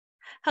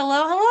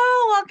Hello,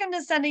 hello. Welcome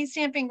to Sunday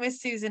Stamping with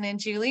Susan and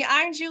Julie.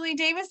 I'm Julie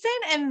Davison,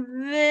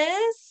 and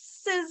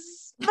this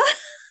is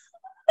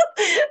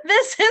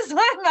this is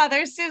my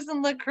mother,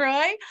 Susan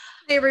LaCroix.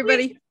 Hey,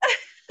 everybody.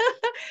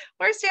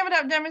 We're Stampin'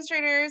 Up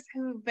demonstrators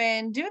who've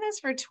been doing this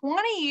for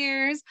 20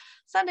 years.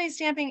 Sunday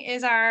Stamping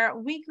is our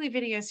weekly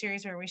video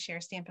series where we share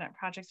Stampin' Up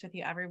projects with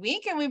you every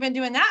week. And we've been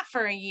doing that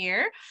for a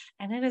year.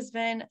 And it has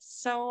been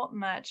so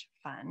much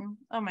fun.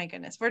 Oh my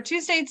goodness. We're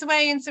 2 states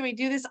away. And so we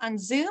do this on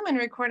Zoom and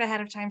record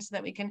ahead of time so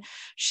that we can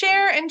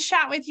share and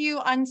chat with you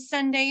on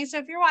Sunday. So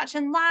if you're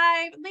watching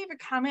live, leave a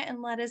comment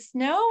and let us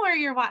know where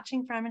you're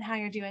watching from and how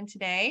you're doing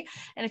today.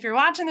 And if you're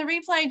watching the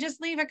replay,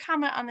 just leave a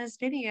comment on this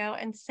video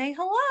and say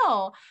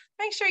hello.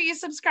 Make sure you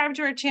subscribe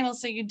to our channel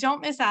so you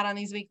don't miss out on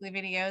these weekly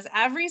videos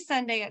every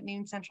Sunday at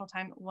noon Central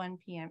Time, 1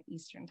 p.m.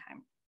 Eastern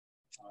Time.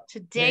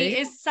 Today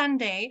is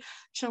Sunday,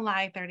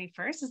 July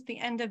 31st. It's the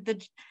end of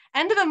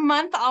the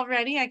month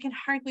already. I can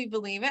hardly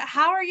believe it.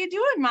 How are you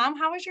doing, Mom?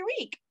 How was your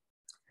week?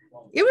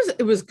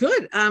 It was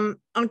good.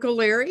 Uncle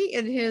Larry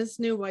and his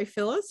new wife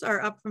Phyllis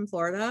are up from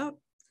Florida.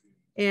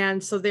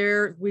 And so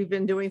we've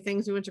been doing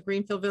things. We went to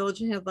Greenfield Village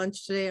and had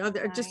lunch today.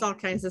 Just all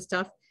kinds of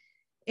stuff.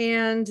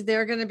 And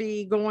they're going to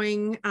be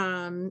going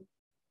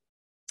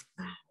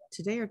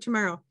today or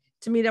tomorrow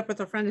to meet up with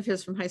a friend of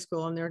his from high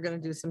school. And they're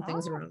going to do some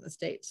things around the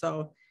state.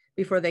 So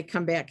before they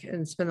come back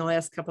and spend the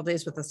last couple of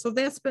days with us. So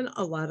that's been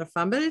a lot of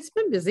fun, but it's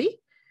been busy.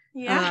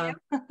 Yeah.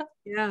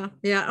 Yeah.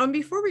 And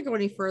before we go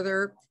any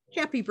further,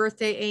 happy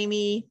birthday,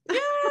 Amy.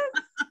 Yes.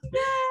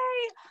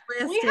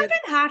 Yay. We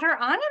haven't had her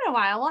on in a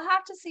while. We'll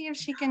have to see if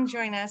she can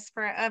join us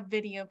for a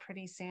video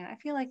pretty soon. I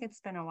feel like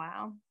it's been a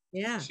while.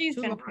 Yeah. She's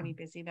been pretty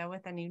busy though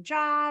with a new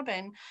job,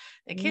 and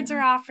the kids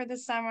are off for the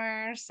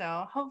summer.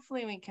 So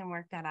hopefully we can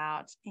work that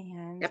out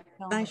and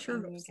I sure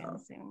hope again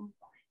soon.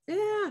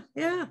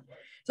 Yeah.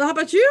 So how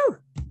about you?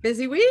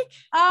 Busy week?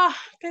 Oh,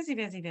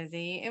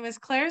 busy. It was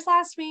Claire's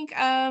last week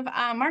of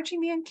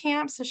marching band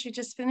camp. So she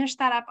just finished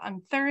that up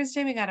on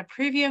Thursday. We got a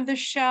preview of the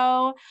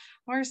show.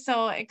 We're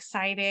so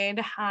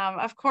excited.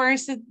 Of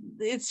course,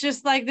 it's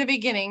just like the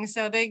beginning.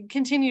 So they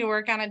continue to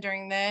work on it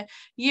during the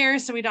year.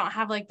 So we don't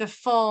have like the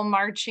full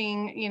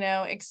marching,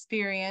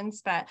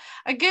 experience, but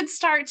a good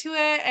start to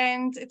it.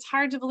 And it's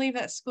hard to believe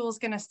that school's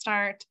going to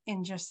start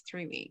in just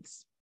 3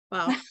 weeks.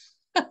 Wow.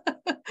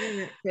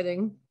 You're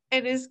kidding.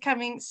 It is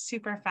coming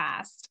super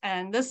fast,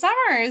 and the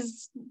summer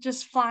is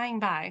just flying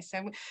by.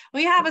 So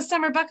we have a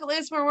summer bucket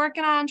list we're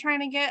working on,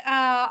 trying to get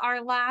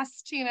our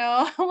last few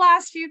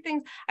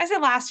things. I said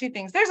last few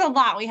things. There's a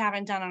lot we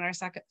haven't done on our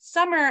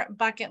summer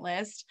bucket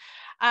list.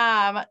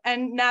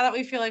 And now that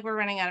we feel like we're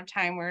running out of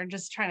time, we're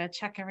just trying to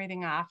check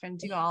everything off and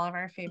do all of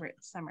our favorite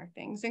summer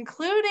things,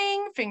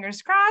 including,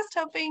 fingers crossed,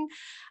 hoping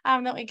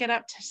that we get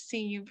up to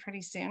see you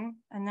pretty soon.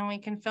 And then we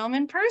can film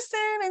in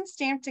person and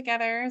stamp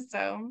together.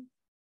 So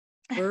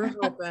we're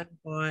hoping,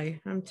 boy,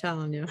 I'm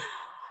telling you.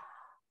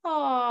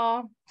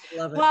 Oh,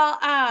 love it.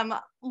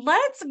 Well,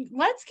 let's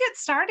get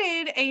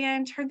started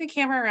and turn the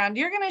camera around.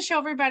 You're going to show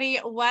everybody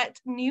what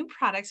new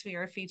products we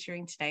are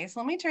featuring today. So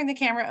let me turn the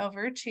camera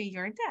over to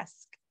your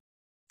desk.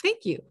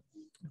 Thank you.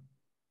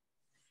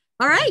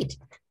 All right.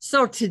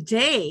 So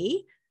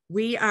today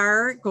we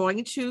are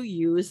going to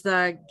use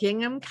the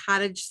Gingham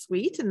Cottage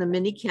Suite in the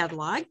mini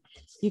catalog.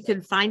 You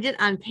can find it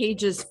on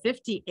pages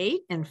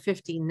 58 and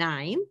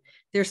 59.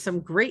 There's some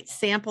great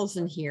samples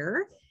in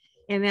here.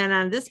 And then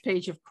on this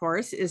page, of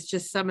course, is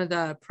just some of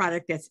the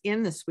product that's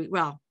in the suite.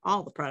 Well,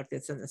 all the product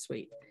that's in the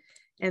suite.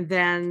 And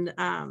then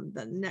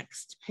the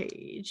next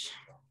page,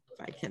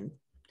 if I can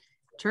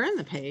turn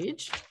the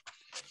page.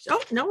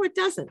 Oh, no, it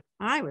doesn't.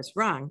 I was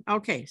wrong.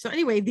 Okay. So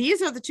anyway,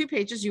 these are the 2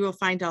 pages you will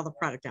find all the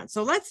product on.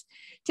 So let's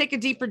take a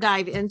deeper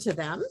dive into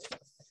them.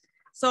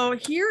 So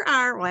here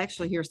are, well,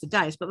 actually, here's the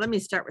dies, but let me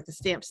start with the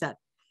stamp set.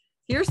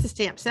 Here's the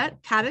stamp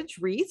set, Cottage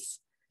Wreaths.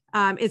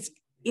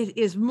 It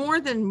is more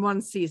than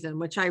one season,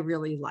 which I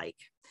really like.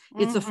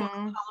 It's a full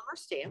polymer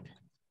stamp.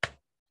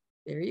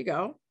 There you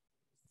go.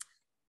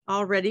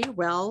 Already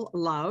well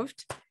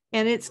loved.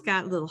 And it's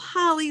got little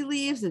holly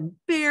leaves and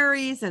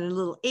berries and a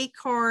little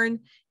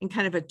acorn and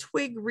kind of a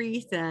twig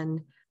wreath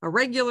and a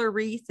regular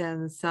wreath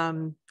and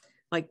some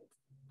like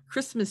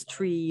Christmas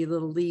tree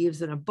little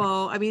leaves and a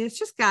bow. I mean, it's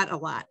just got a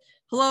lot.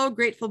 Hello,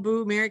 Grateful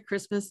Boo, Merry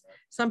Christmas.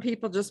 Some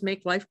people just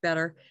make life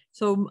better.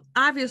 So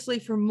obviously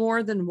for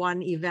more than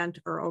one event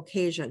or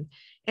occasion.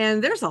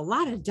 And there's a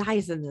lot of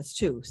dies in this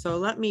too. So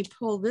let me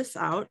pull this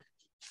out.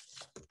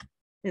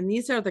 And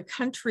these are the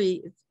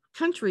country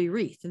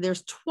wreath. And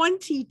there's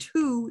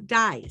 22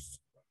 dies.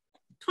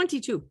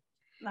 22.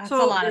 That's a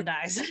lot of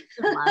dies.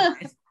 So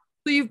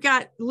you've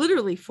got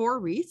literally 4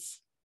 wreaths.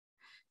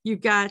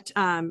 You've got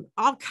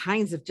all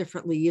kinds of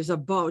different leaves, a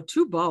bow,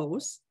 2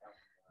 bows,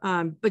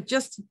 but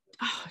just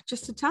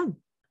a ton.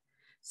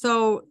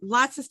 So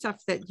lots of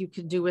stuff that you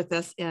can do with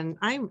this. And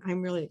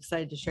I'm really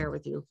excited to share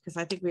with you because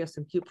I think we have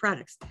some cute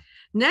products.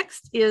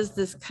 Next is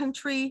this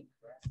country.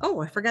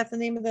 Oh, I forgot the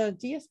name of the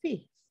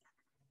DSP.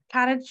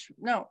 Cottage.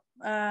 No.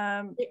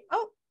 It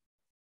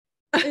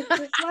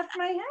just left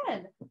my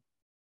head.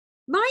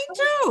 Mine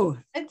too.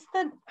 It's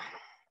the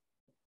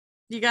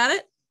You got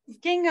it?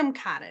 Gingham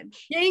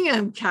Cottage.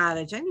 Gingham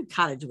Cottage. I knew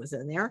cottage was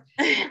in there.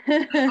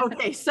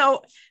 Okay,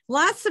 so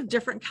lots of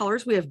different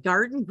colors. We have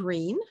garden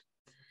green.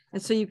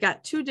 And so you've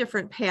got two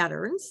different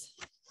patterns.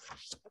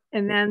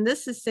 And then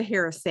this is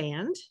Sahara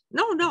sand.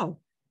 No.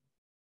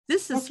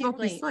 This is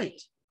smoky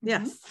slate.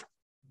 Yes.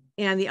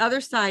 And the other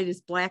side is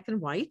black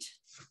and white.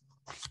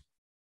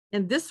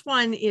 And this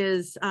one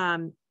is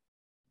not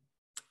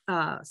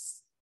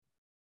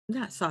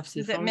soft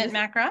seafoam. Is it mint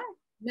macaron?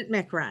 Mint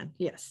macaron,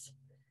 yes.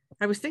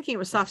 I was thinking it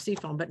was soft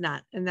seafoam, but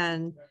not. And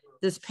then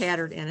this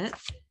pattern in it.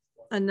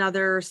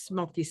 Another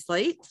smoky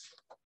slate.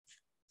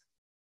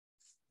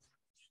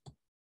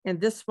 And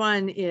this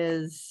one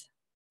is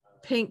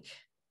pink,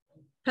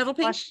 petal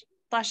pink.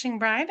 Blushing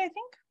Bride, I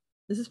think.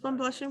 Is this one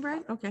Blushing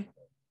Bride? Okay.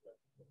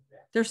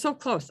 They're so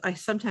close. I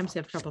sometimes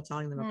have trouble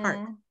telling them apart.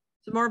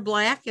 Some more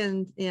black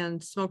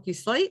and smoky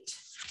slate.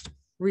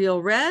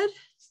 Real red.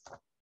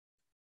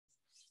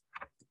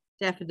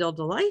 Daffodil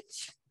Delight.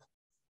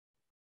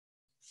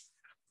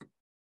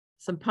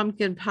 Some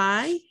pumpkin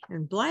pie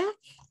and black.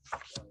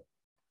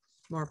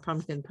 More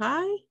pumpkin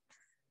pie.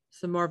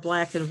 Some more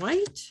black and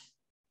white.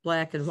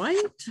 Black and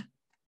white.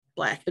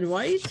 Black and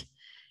white.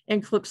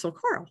 And Calypso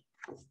Coral.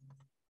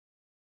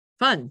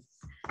 Fun.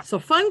 So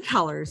fun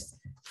colors.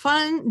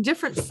 Fun,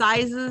 different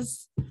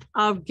sizes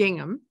of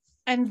gingham.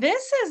 And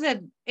this is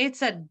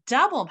it's a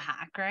double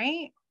pack,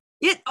 right?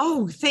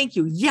 Oh, thank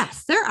you.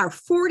 Yes, there are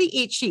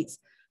 48 sheets.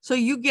 So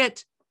you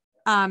get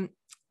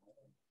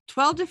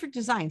 12 different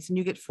designs and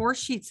you get 4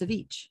 sheets of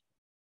each.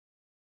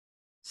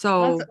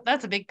 So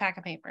that's a big pack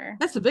of paper.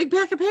 That's a big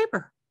pack of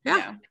paper.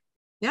 Yeah.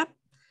 Yep.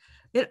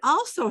 It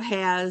also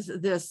has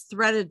this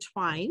threaded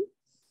twine.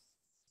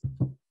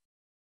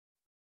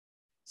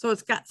 So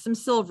it's got some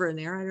silver in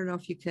there. I don't know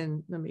if you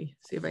can, let me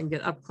see if I can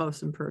get up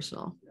close and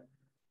personal.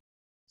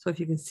 So if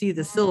you can see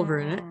the silver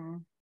in it.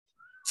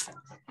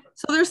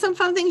 So there's some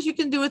fun things you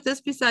can do with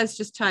this besides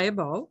just tie a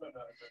bow,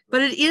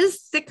 but it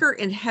is thicker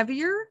and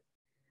heavier.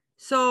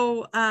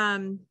 So,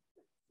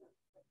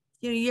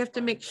 you have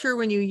to make sure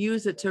when you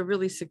use it to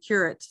really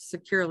secure it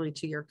securely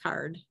to your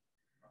card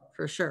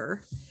for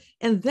sure.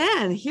 And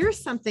then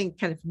here's something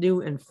kind of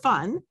new and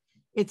fun.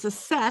 It's a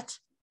set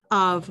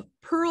of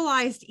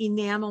pearlized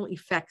enamel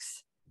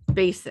effects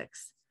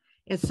basics.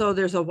 And so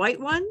there's a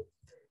white one,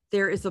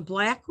 there is a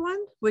black one,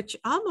 which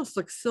almost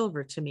looks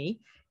silver to me.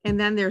 And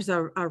then there's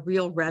a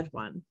real red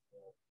one.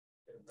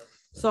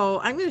 So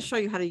I'm going to show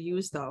you how to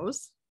use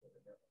those.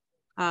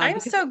 I'm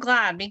so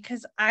glad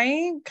because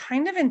I'm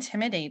kind of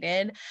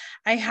intimidated.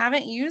 I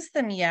haven't used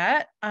them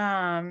yet.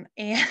 And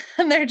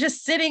they're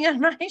just sitting on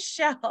my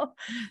shelf. So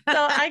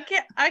I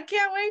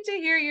can't wait to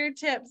hear your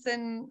tips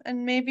and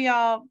maybe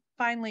I'll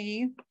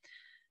finally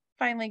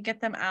get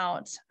them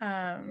out.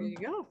 There you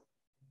go.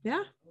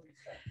 Yeah.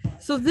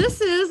 So this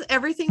is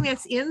everything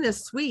that's in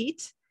this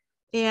suite.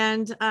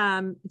 And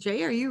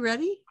Jay, are you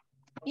ready?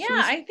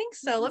 Yeah, I think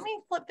so. Let me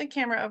flip the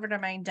camera over to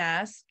my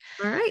desk.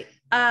 All right.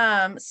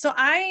 So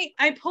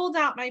I pulled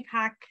out my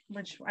pack,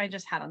 which I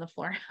just had on the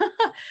floor,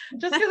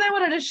 just because I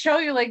wanted to show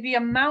you like the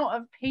amount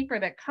of paper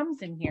that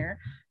comes in here.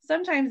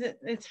 Sometimes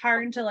it's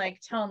hard to like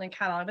tell in the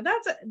catalog,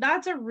 but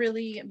that's a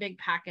really big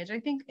package. I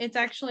think it's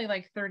actually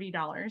like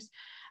 $30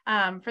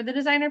 for the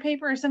designer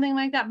paper or something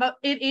like that. But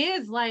it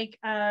is like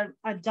a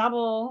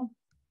double,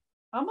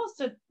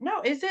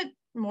 is it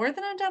more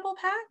than a double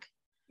pack?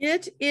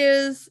 It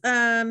is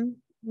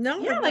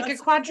no, yeah, like a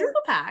quadruple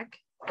pack.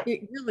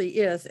 It really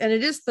is, and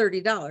it is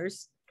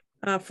 $30.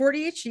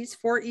 48 sheets,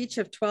 4 each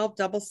of 12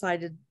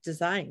 double-sided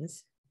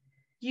designs.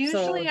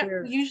 Usually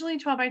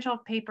 12 by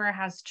 12 paper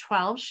has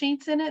 12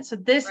 sheets in it. So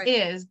this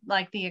is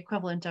like the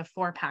equivalent of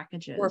 4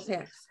 packages. 4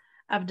 packs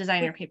of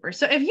designer paper.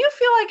 So if you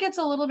feel like it's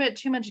a little bit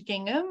too much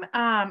gingham,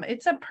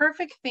 it's a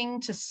perfect thing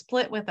to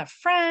split with a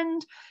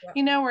friend,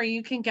 where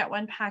you can get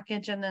one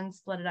package and then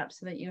split it up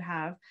so that you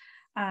have,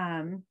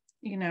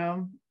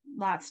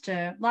 lots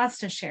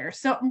to share.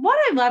 So what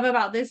I love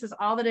about this is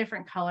all the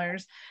different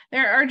colors.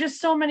 There are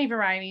just so many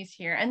varieties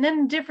here, and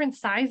then different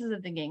sizes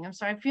of the gingham.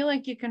 So I feel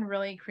like you can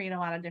really create a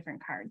lot of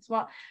different cards.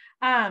 Well,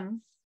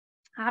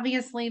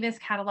 obviously this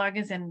catalog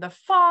is in the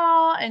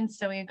fall, and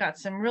so we've got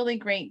some really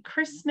great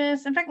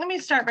Christmas. In fact, let me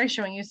start by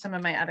showing you some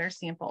of my other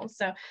samples.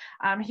 So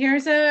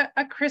here's a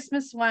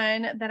Christmas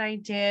one that I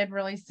did,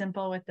 really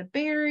simple with the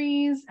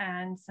berries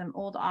and some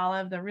old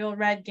olive, the real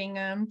red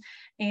gingham,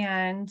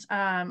 and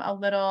a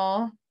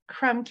little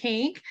crumb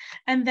cake.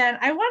 And then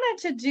I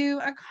wanted to do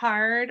a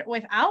card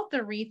without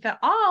the wreath at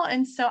all,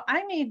 and so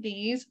I made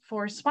these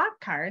for swap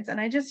cards,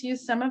 and I just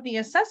used some of the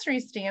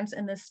accessory stamps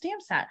in the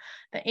stamp set,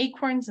 the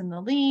acorns and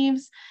the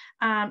leaves,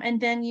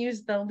 and then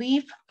used the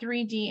leaf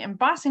 3D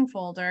embossing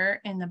folder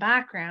in the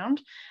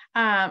background.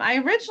 I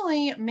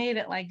originally made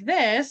it like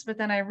this, but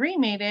then I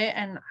remade it,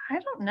 and I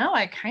don't know,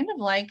 I kind of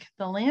like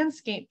the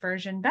landscape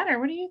version better.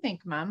 What do you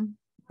think, Mom?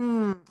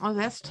 Oh,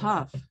 that's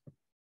tough.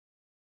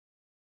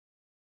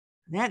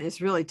 That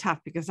is really tough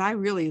because I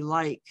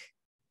like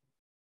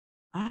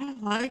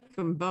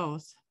them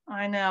both.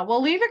 I know.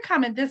 Well, leave a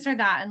comment, this or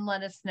that, and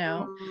let us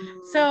know.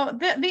 So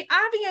the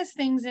obvious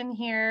things in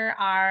here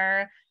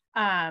are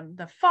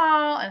the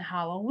fall and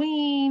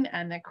Halloween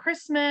and the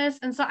Christmas.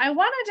 And so I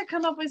wanted to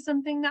come up with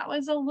something that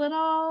was a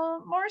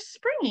little more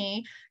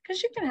springy,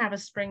 because you can have a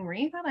spring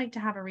wreath. I like to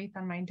have a wreath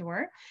on my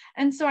door.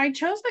 And so I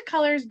chose the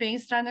colors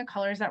based on the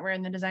colors that were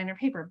in the designer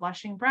paper,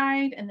 Blushing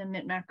Bride and the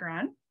Mint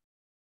Macaron.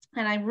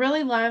 And I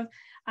really love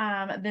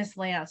this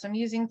layout. So I'm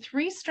using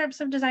 3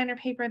 strips of designer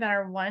paper that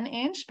are 1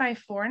 inch by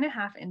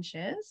 4.5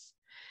 inches.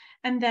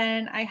 And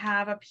then I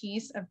have a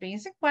piece of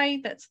basic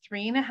white that's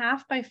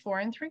 3.5 by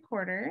 4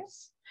 3/4.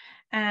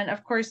 And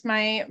of course,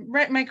 my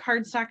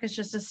cardstock is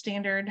just a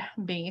standard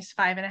base,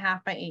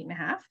 5.5 by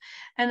 8.5.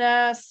 And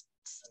a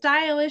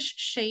stylish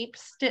shape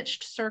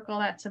stitched circle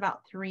that's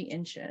about 3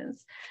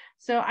 inches.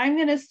 So I'm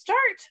going to start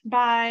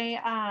by,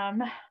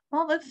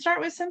 well, let's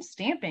start with some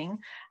stamping.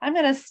 I'm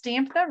going to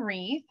stamp the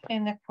wreath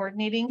in the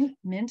coordinating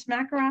mint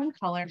macaron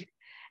color.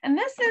 And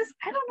this is,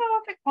 I don't know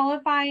if it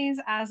qualifies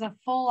as a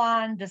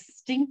full-on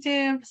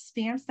distinctive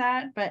stamp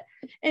set, but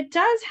it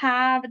does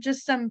have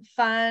just some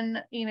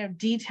fun, you know,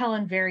 detail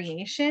and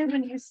variation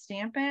when you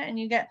stamp it. And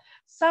you get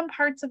some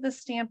parts of the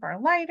stamp are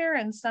lighter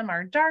and some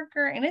are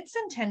darker, and it's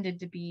intended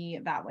to be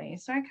that way.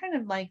 So I kind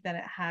of like that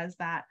it has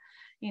that,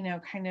 you know,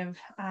 kind of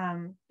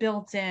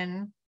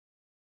built-in,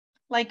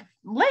 like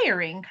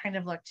layering kind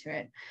of look to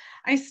it.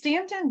 I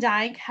stamped and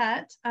die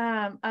cut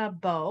a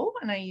bow,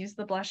 and I used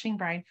the Blushing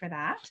Bride for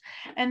that.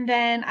 And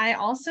then I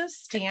also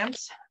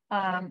stamped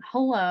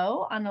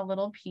hello on a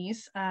little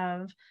piece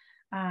of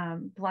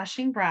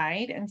Blushing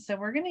Bride. And so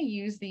we're going to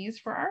use these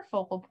for our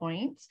focal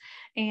points.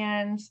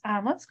 And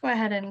let's go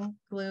ahead and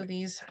glue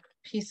these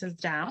pieces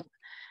down.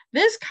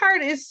 This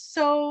card is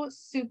so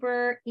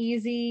super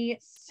easy,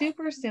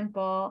 super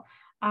simple.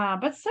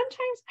 But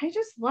sometimes I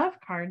just love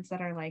cards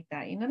that are like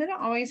that. You know, they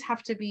don't always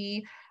have to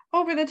be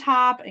over the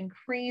top and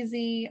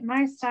crazy.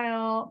 My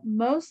style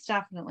most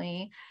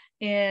definitely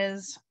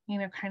is, you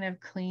know, kind of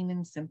clean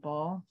and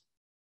simple.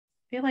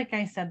 I feel like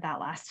I said that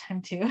last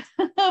time too,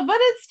 but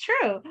it's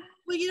true.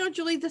 Well, you know,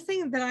 Julie, the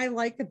thing that I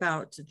like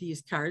about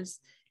these cards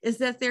is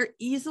that they're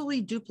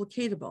easily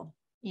duplicatable.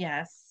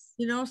 Yes.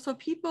 You know, so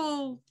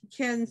people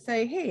can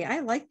say, hey, I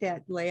like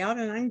that layout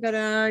and I'm going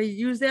to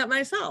use that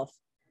myself.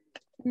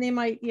 And they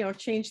might, you know,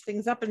 change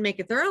things up and make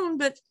it their own,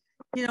 but,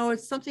 you know,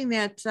 it's something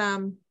that,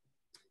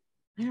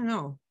 I don't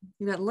know,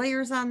 you got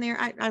layers on there.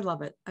 I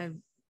love it.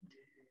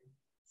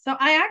 So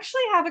I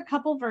actually have a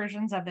couple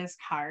versions of this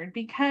card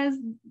because,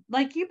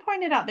 like you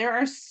pointed out, there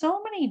are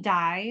so many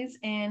dies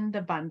in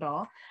the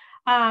bundle.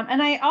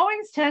 And I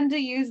always tend to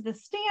use the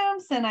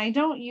stamps, and I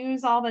don't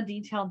use all the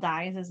detailed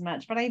dies as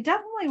much, but I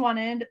definitely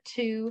wanted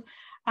to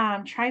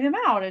try them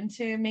out and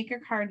to make a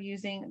card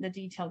using the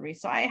detailed wreath.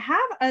 So I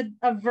have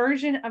a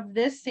version of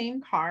this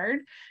same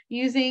card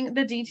using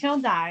the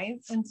detailed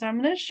dies. And so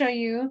I'm going to show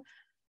you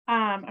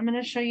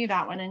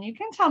that one, and you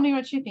can tell me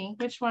what you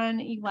think, which one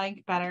you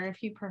like better,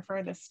 if you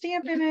prefer the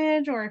stamp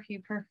image or if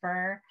you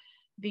prefer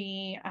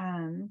the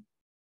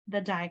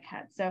die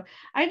cut. So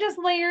I just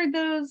layered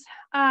those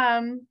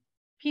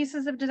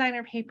pieces of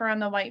designer paper on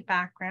the white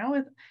background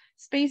with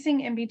spacing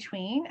in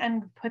between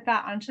and put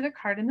that onto the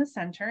card in the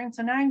center. And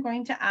so now I'm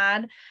going to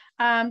add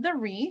the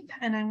wreath,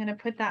 and I'm going to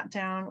put that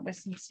down with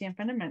some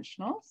Stampin'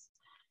 Dimensionals.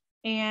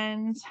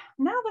 And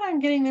now that I'm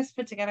getting this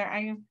put together,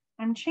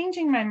 I'm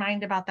changing my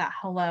mind about that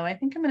hello. I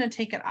think I'm going to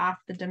take it off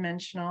the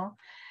dimensional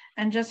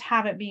and just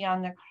have it be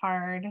on the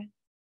card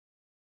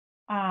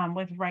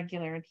with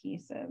regular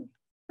adhesive.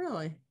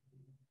 Really?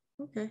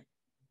 Okay.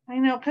 I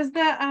know, because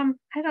the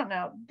I don't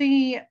know,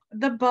 the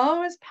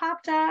bow is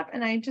popped up,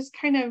 and I just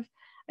kind of,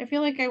 I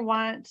feel like I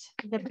want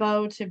the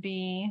bow to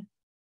be,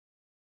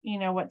 you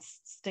know, what's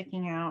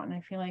sticking out, and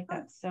I feel like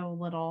that's so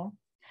little.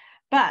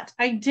 But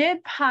I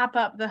did pop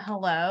up the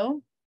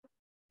hello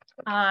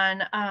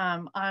on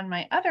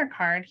my other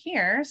card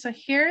here. So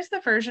here's the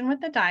version with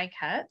the die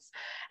cuts,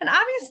 and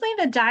obviously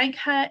the die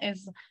cut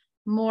is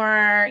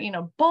more, you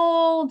know,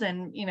 bold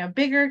and, you know,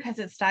 bigger because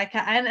it's die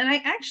cut. And I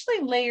actually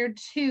layered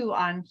 2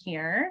 on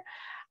here.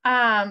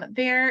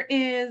 There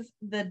is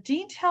the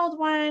detailed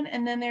one,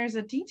 and then there's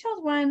a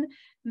detailed one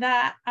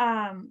that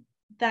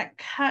that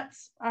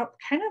cuts up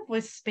kind of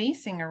with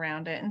spacing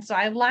around it. And so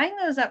I lined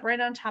those up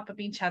right on top of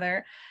each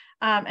other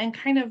and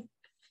kind of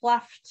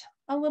fluffed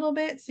a little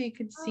bit so you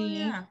could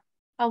see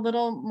a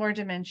little more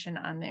dimension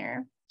on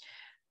there.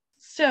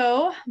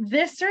 So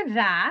this or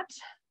that.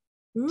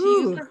 Ooh. Do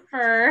you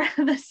prefer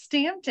the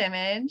stamped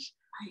image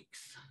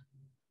Yikes.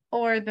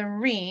 or the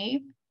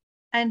wreath?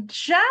 And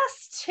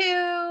just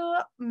to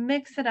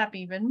mix it up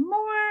even more,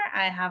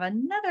 I have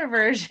another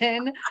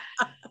version.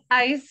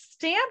 I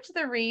stamped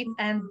the wreath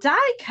and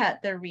die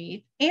cut the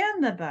wreath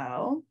and the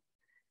bow.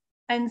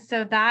 And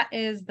so that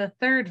is the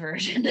third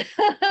version.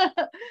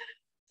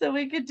 So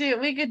we could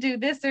do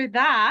this or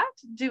that.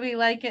 Do we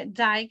like it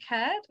die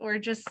cut or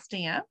just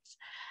stamped?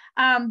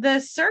 The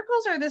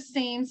circles are the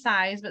same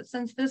size, but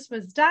since this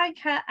was die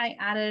cut, I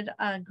added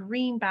a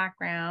green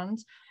background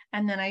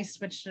And then I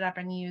switched it up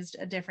and used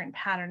a different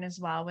pattern as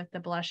well with the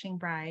Blushing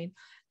Bride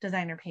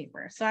designer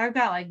paper. So I've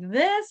got like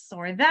this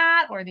or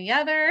that or the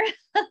other.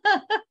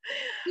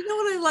 You know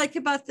what I like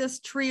about this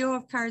trio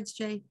of cards,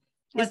 Jay?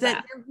 Is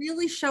that you're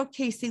really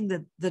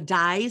showcasing the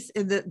dies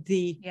and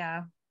the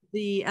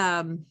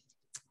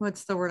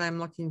what's the word I'm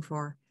looking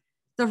for?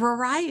 The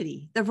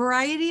variety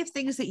of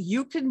things that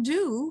you can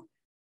do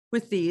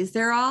with these.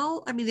 They're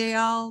all, I mean,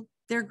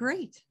 they're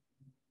great.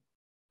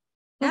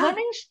 So yeah.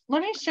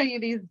 Let me show you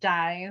these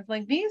dies.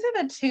 Like these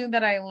are the two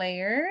that I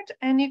layered,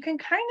 and you can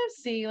kind of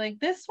see like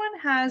this one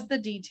has the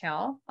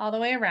detail all the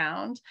way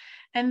around.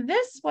 And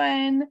this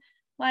one,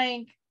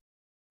 like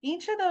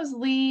each of those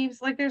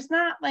leaves, like there's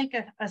not like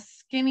a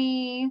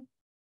skinny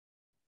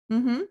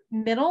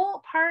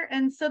middle part.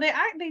 And so they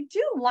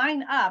do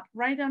line up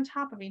right on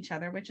top of each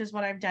other, which is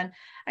what I've done.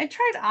 I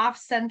tried off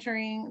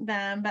centering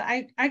them, but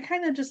I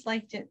kind of just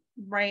liked it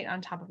right on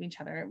top of each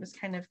other. It was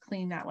kind of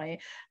clean that way.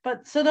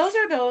 But so those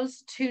are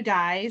those two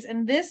dies,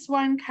 and this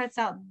one cuts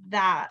out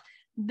that.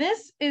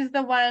 This is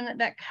the one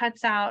that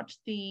cuts out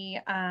the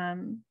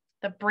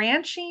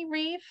branchy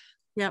wreath.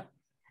 Yep.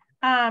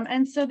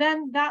 And so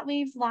then that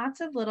leaves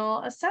lots of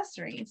little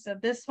accessories. So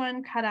this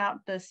one cut out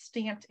the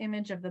stamped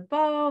image of the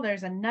bow.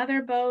 There's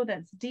another bow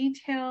that's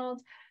detailed.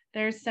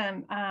 There's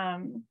some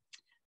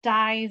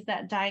dies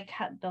that die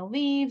cut the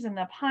leaves and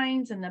the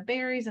pines and the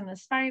berries and the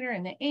spider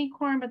and the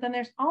acorn. But then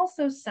there's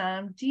also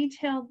some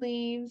detailed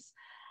leaves.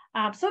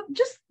 So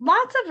just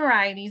lots of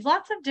varieties,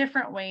 lots of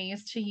different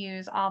ways to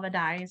use all the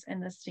dies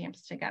and the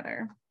stamps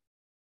together.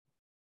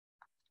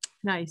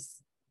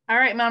 Nice. All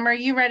right, Mom, are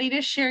you ready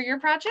to share your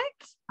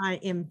project? I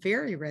am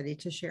very ready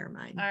to share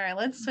mine. All right,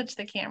 let's switch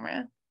the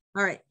camera.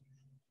 All right.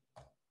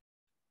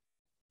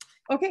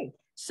 Okay,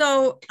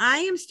 so I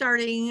am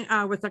starting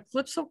with a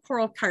Calypso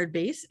coral card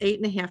base,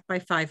 8.5 by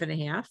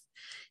 5.5.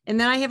 And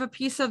then I have a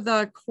piece of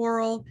the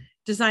Coral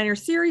Designer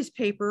Series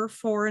paper,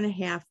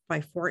 4.5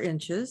 by 4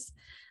 inches.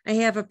 I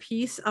have a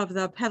piece of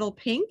the Petal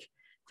Pink,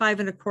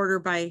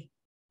 5.25 by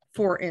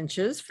 4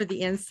 inches for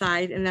the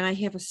inside. And then I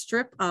have a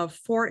strip of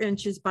 4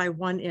 inches by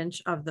 1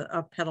 inch of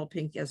Petal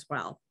Pink as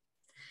well.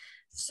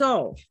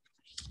 So,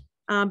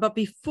 but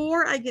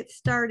before I get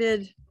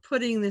started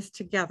putting this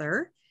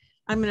together,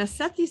 I'm going to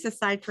set these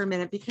aside for a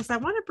minute because I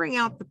want to bring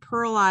out the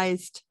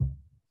pearlized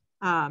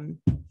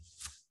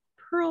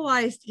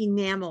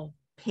enamel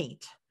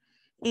paint.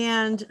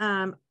 And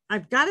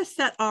I've got a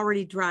set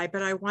already dry,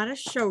 but I want to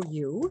show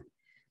you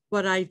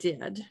what I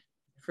did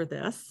for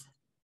this.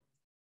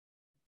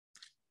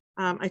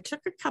 I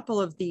took a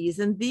couple of these,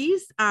 and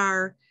these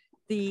are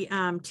the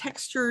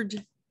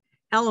textured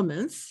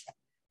elements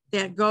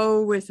that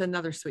go with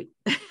another suite.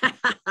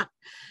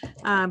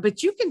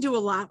 But you can do a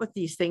lot with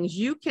these things.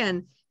 You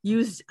can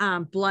use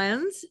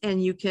blends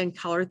and you can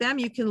color them.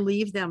 You can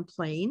leave them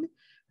plain.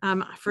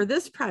 For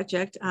this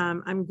project,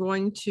 I'm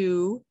going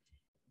to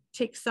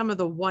take some of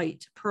the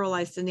white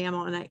pearlized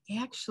enamel, and I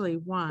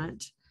actually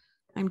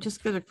I'm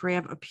just going to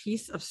grab a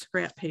piece of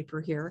scrap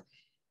paper here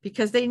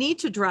because they need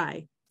to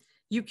dry.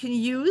 You can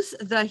use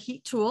the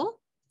heat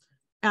tool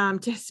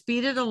to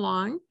speed it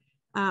along.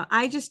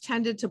 I just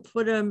tended to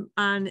put them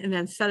on and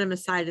then set them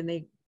aside, and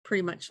they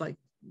pretty much like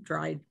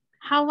dried.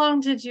 How long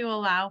did you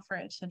allow for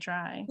it to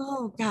dry?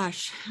 Oh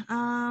gosh.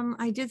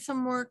 I did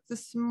some work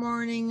this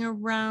morning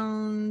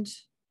around,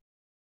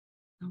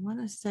 I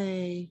want to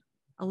say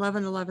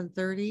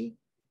 11:30,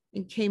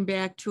 and came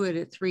back to it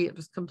at 3. It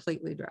was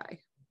completely dry.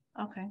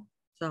 Okay.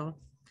 So, all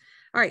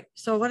right.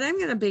 So what I'm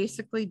going to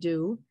basically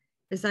do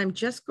is I'm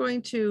just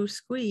going to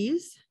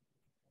squeeze.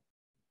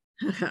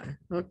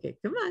 Okay,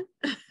 come on.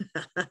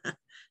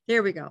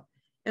 There we go.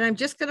 And I'm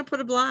just going to put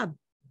a blob.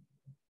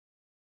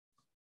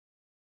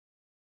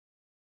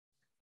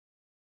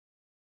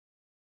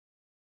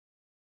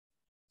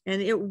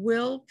 And it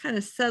will kind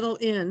of settle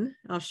in.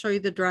 I'll show you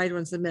the dried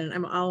ones in a minute.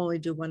 I'll only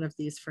do one of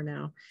these for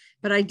now,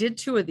 but I did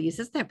 2 of these.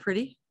 Isn't that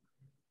pretty?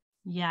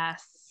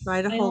 Yes.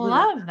 Try to I hold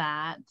love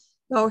that.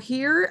 So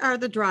here are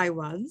the dry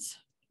ones.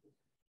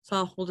 So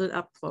I'll hold it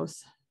up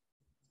close.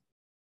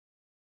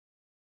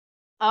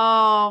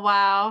 Oh,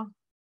 wow.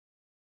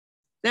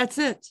 That's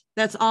it.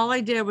 That's all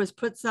I did was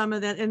put some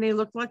of that, and they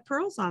look like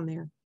pearls on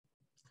there.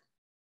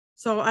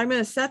 So I'm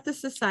going to set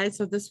this aside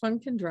so this one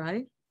can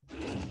dry.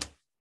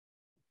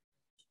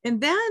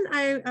 And then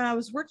I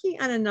was working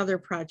on another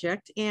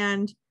project,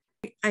 and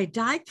I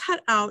die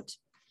cut out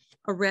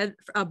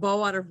a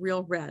bow out of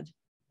real red.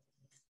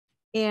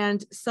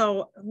 And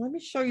so let me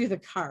show you the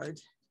card.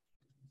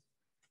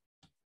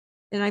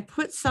 And I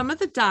put some of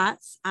the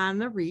dots on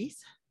the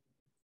wreath.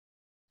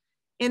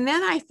 And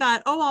then I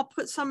thought, oh, I'll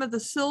put some of the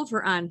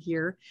silver on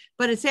here,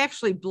 but it's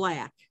actually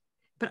black.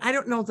 But I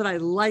don't know that I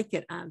like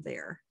it on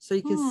there. So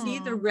you can see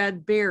the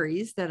red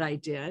berries that I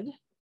did.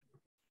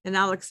 And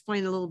I'll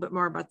explain a little bit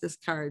more about this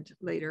card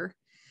later.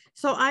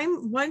 So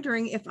I'm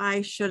wondering if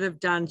I should have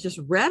done just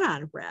red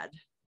on red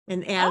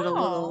and added a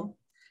little.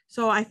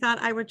 So I thought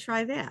I would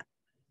try that.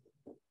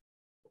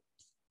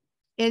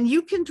 And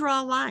you can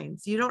draw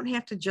lines. You don't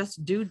have to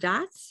just do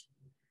dots.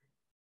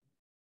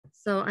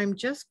 So I'm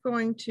just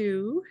going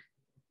to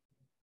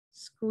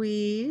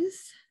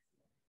Squeeze.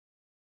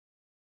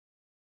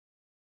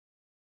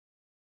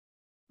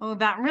 Oh,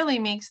 that really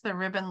makes the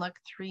ribbon look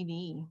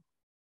 3D.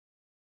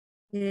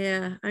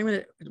 Yeah,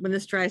 when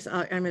this dries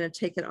out, I'm gonna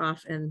take it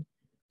off and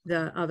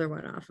the other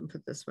one off and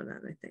put this one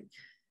on, I think.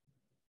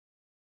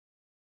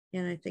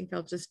 And I think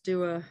I'll just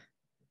do a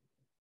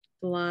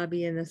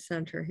blobby in the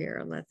center here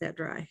and let that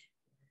dry.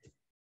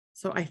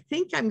 So I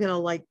think I'm gonna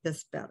like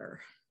this better.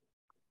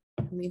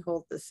 Let me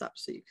hold this up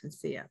so you can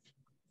see it.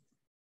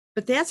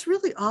 But that's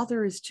really all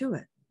there is to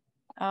it.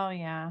 Oh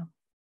yeah.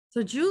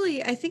 So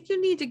Julie, I think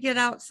you need to get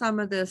out some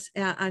of this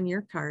on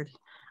your card.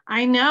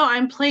 I know,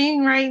 I'm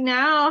playing right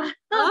now.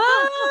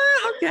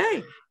 Oh,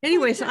 okay.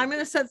 Anyway, so I'm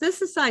going to set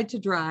this aside to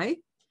dry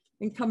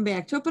and come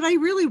back to it. But I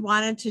really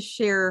wanted to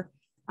share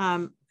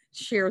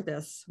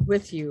this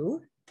with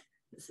you.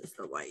 This is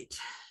the white.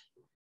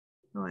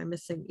 Oh, I'm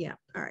missing. Yeah.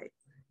 All right.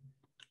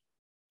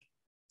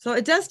 So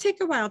it does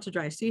take a while to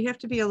dry, so you have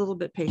to be a little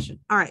bit patient.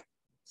 All right.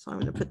 So I'm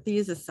going to put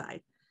these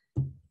aside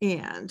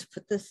and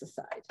put this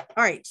aside.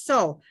 All right.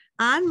 So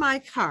on my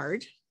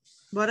card,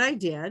 what I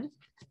did,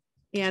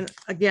 and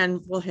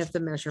again, we'll have the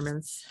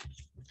measurements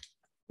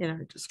in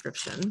our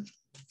description.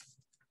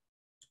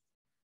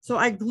 So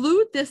I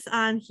glued this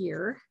on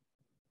here.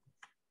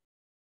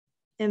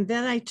 And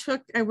then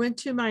I went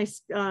to my,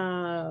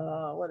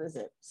 what is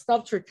it?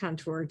 Sculpture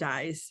contour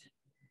dies.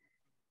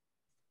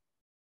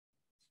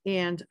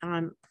 And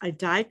I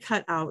die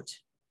cut out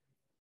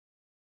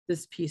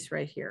this piece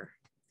right here.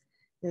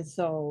 And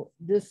so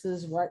this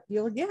is what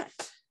you'll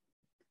get.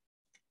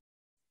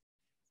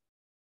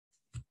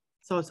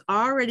 So it's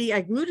already,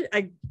 I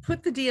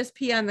put the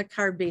DSP on the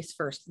card base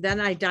first,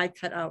 then I die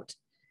cut out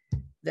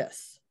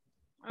this.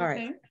 Okay. All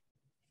right.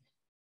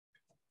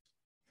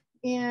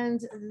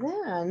 And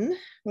then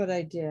what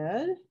I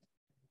did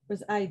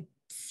was I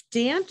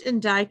stamped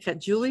and die cut.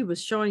 Julie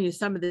was showing you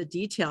some of the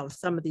detail of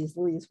some of these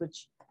leaves,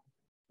 which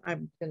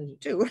I'm going to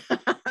do too,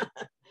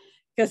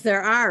 because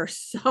there are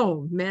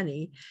so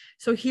many.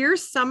 So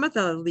here's some of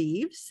the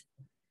leaves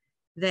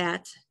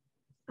that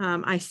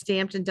I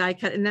stamped and die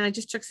cut, and then I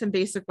just took some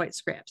basic white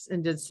scraps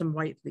and did some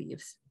white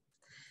leaves.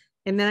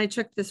 And then I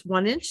took this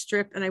 1-inch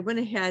strip and I went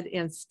ahead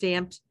and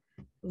stamped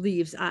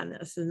leaves on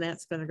this, and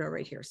that's going to go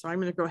right here. So I'm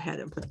going to go ahead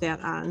and put that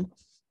on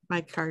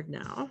my card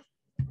now.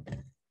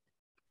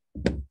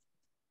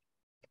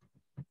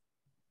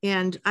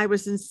 And I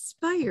was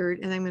inspired,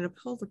 and I'm going to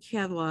pull the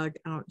catalog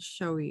out and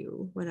show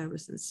you what I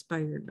was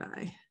inspired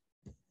by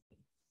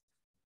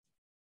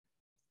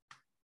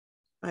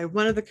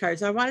one of the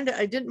cards.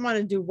 I didn't want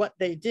to do what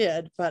they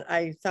did, but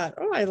I thought,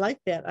 oh, I like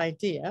that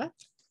idea.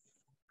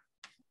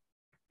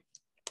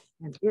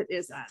 And it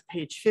is on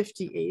page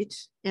 58,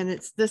 and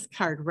it's this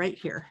card right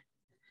here.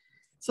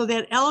 So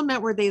that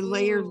element where they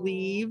layer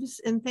leaves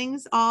and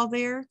things all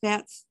there,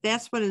 that's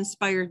what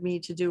inspired me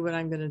to do what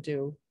I'm going to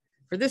do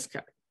for this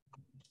card.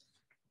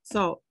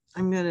 So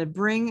I'm going to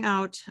bring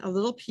out a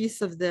little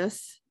piece of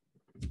this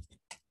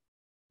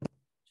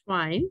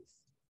twine.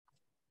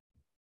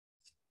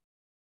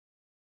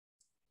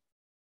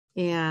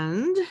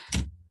 And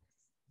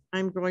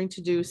I'm going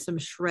to do some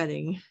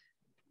shredding.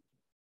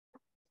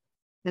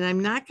 And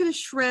I'm not going to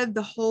shred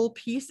the whole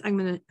piece. I'm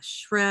going to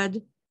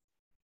shred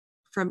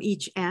from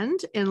each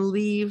end and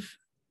leave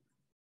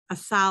a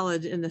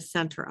solid in the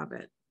center of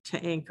it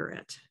to anchor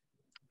it.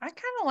 I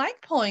kind of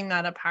like pulling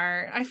that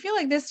apart. I feel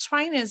like this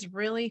twine is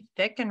really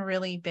thick and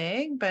really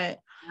big, but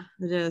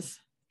yeah, it is.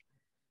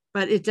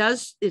 But it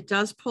does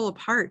pull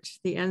apart.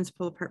 The ends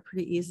pull apart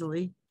pretty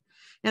easily.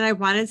 And I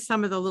wanted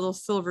some of the little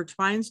silver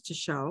twines to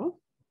show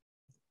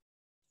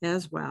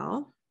as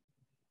well.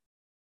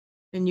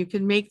 And you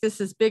can make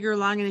this as big or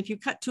long. And if you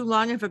cut too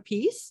long of a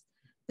piece,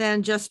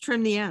 then just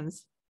trim the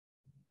ends.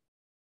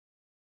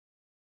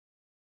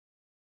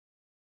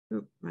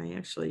 Oop, I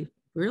actually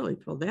really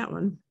pulled that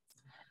one.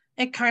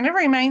 It kind of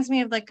reminds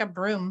me of like a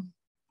broom.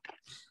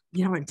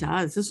 Yeah, it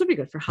does. This would be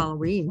good for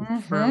Halloween.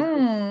 So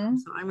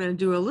I'm going to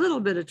do a little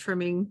bit of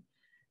trimming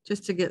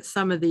just to get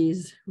some of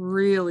these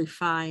really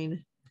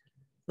fine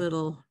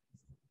little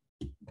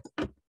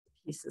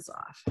pieces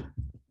off.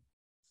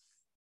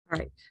 All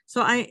right,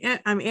 so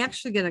I'm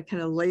actually going to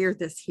kind of layer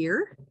this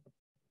here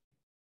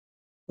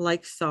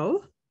like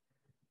so.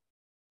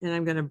 And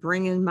I'm going to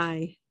bring in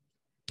my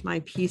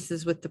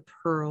pieces with the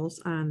pearls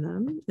on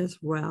them as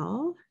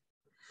well.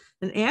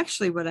 And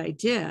actually what I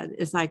did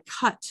is I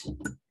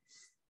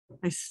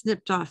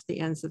snipped off the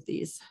ends of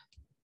these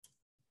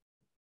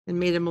and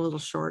made them a little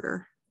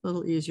shorter, a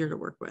little easier to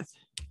work with.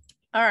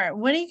 All right,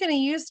 what are you going to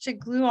use to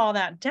glue all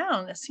that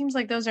down? It seems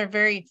like those are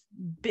very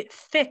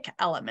thick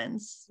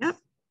elements. Yep.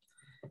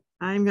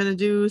 I'm going to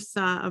do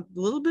a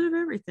little bit of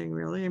everything,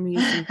 really. I'm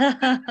going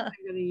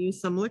to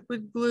use some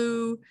liquid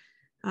glue.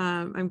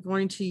 I'm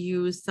going to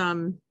use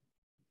some,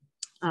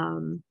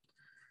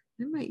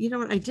 you know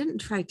what, I didn't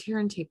try tear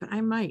and tape, but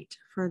I might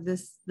for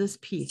this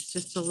piece,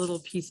 just a little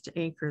piece to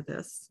anchor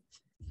this.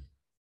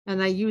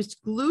 And I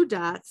used glue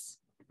dots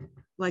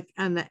like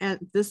on the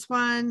end, this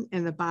one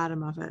and the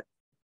bottom of it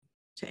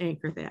to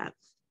anchor that.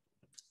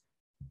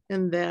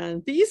 And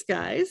then these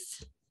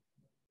guys,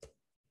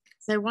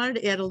 So I wanted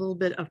to add a little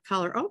bit of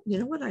color. Oh, you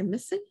know what I'm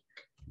missing?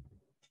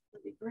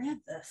 Let me grab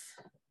this.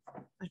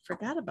 I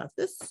forgot about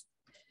this.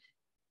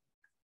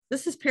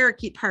 This is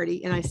Parakeet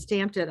Party, and I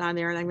stamped it on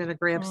there, and I'm going to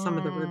grab some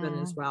of the ribbon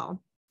as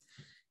well.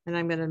 And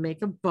I'm going to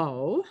make a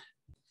bow.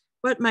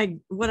 What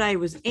I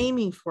was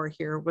aiming for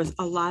here was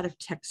a lot of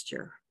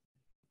texture.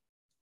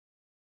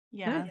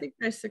 Yeah. And I think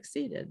I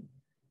succeeded.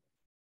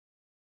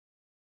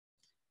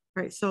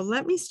 All right, so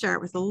let me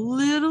start with a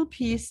little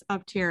piece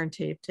of tear and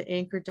tape to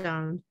anchor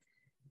down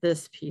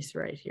this piece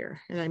right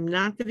here. And I'm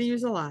not going to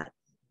use a lot.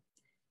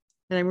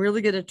 And I'm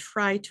really going to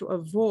try to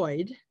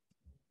avoid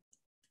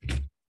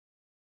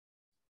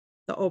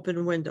the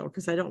open window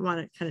because I don't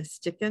want it kind of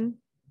sticking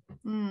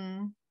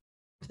to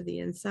the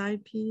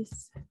inside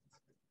piece.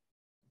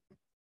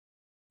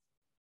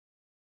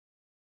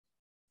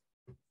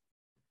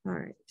 All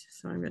right,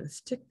 so I'm going to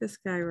stick this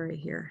guy right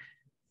here.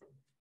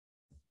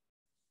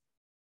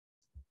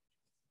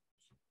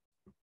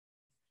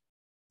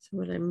 So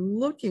what I'm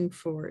looking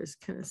for is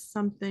kind of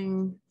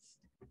something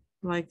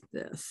like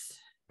this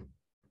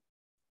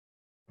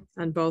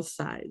on both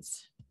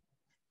sides.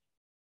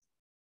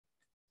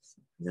 So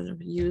I'm going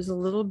to use a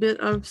little bit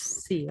of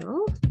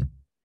seal.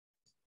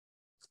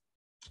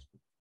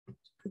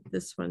 Put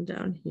this one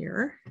down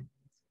here.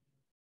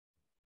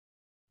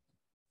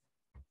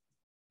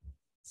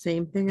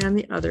 Same thing on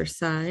the other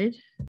side.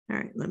 All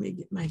right, let me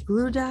get my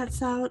glue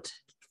dots out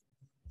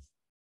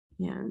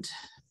and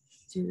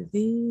do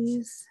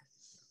these.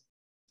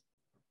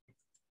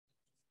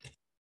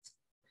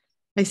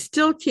 I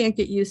still can't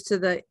get used to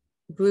the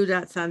glue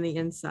dots on the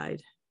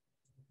inside.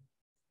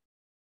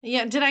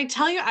 Yeah, did I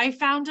tell you I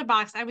found a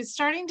box? I was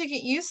starting to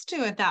get used to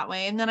it that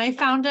way. And then I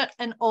found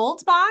an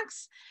old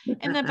box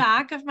in the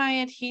back of my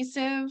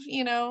adhesive,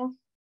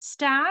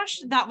 stash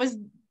that was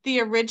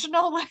the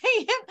original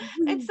way.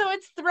 And so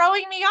it's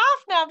throwing me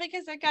off now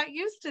because I got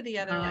used to the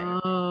other way.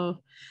 Oh,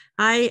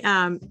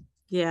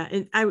 yeah.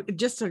 And I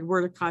just a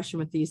word of caution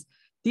with these.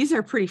 These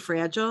are pretty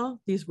fragile,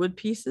 these wood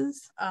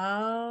pieces.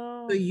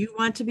 Oh. So you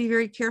want to be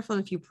very careful.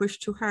 If you push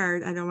too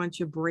hard, I don't want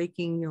you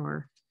breaking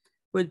your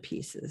wood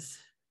pieces.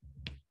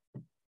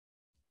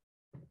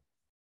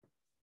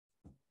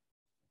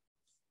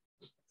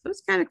 So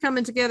it's kind of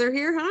coming together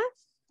here, huh?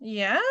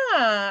 Yeah,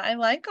 I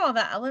like all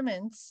the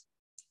elements.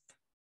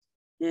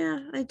 Yeah,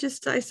 I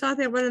saw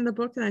that one in the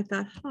book and I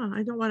thought,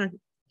 I don't want to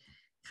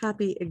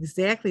copy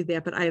exactly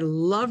that, but I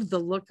love the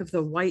look of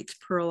the white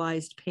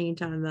pearlized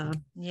paint on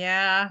the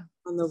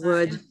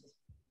wood.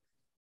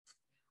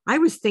 I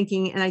was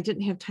thinking, and I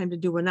didn't have time to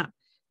do one up,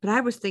 but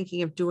I was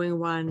thinking of doing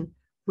one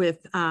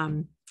with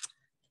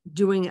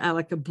doing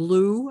like a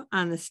blue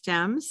on the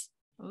stems.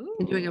 Ooh.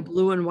 And doing a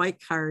blue and white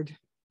card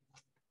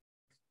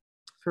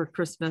for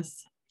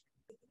Christmas.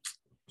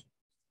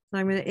 So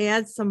I'm going to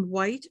add some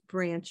white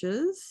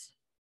branches.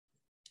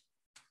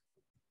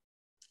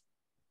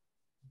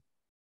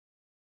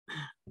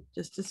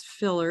 Just as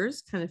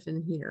fillers kind of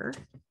in here.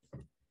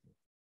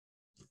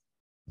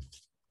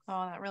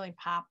 Oh, that really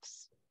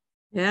pops.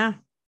 Yeah.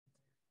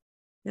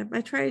 Yep,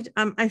 I tried,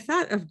 I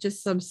thought of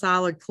just some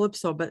solid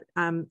Calypso, but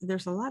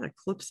there's a lot of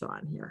Calypso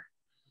on here.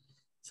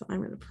 So I'm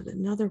going to put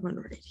another one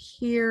right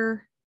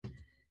here.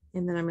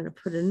 And then I'm going to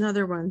put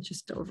another one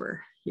just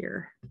over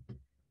here,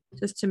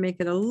 just to make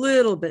it a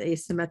little bit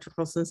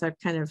asymmetrical since I've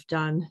kind of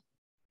done.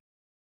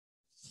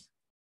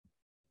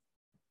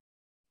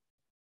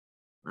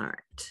 All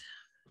right.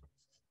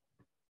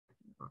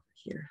 Over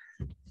here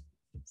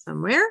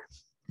somewhere.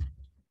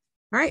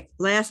 All right,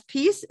 last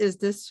piece is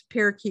this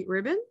parakeet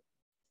ribbon.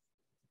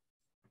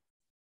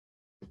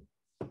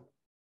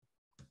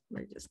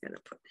 I'm just going to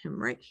put him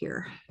right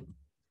here.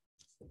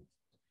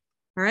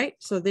 All right,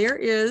 so there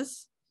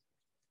is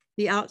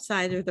the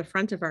outside or the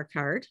front of our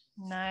card.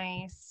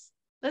 Nice.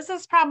 This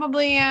is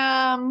probably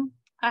a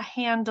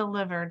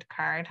hand-delivered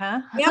card,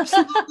 huh?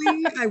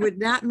 Absolutely. I would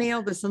not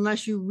mail this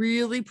unless you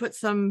really put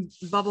some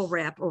bubble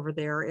wrap over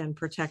there and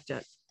protect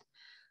it.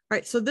 All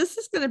right, so this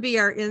is going to be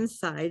our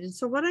inside. And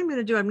so what I'm going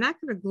to do, I'm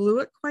not going to glue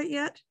it quite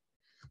yet,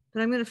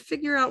 but I'm going to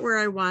figure out where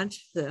I want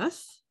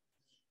this.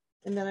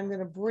 And then I'm going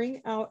to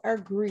bring out our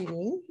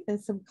greeting and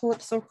some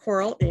Calypso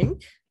coral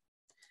ink.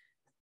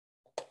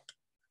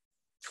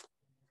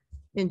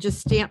 And just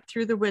stamp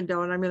through the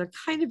window. And I'm going to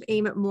kind of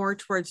aim it more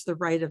towards the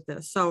right of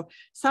this. So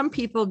some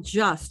people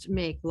just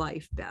make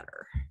life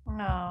better.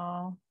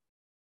 Oh,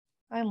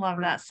 I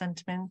love that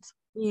sentiment.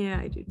 Yeah,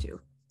 I do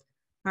too.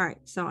 All right,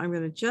 so I'm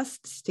going to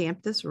just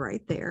stamp this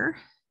right there.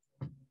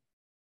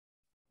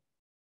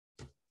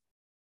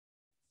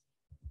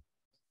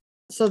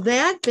 So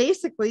that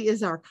basically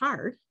is our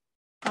card.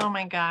 Oh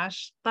my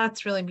gosh,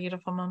 that's really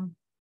beautiful, Mom.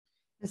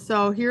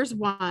 So here's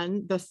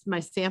one, my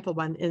sample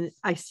one, and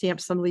I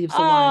stamped some leaves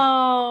along.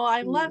 Oh,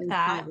 I love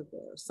that.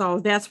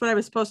 So that's what I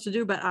was supposed to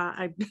do, but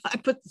I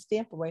put the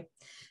stamp away.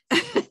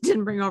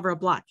 Didn't bring over a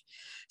block.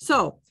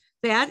 So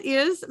that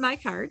is my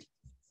card.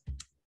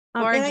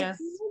 Gorgeous.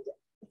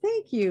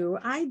 Thank you.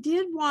 I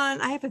did one.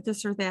 I have a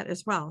this or that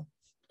as well,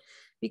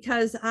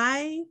 because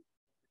I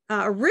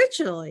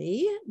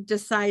originally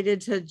decided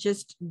to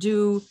just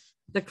do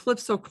the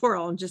Calypso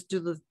coral and just do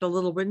the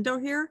little window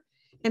here.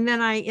 And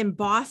then I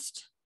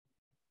embossed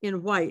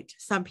in white.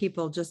 Some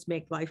people just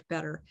make life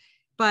better.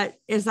 But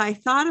as I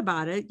thought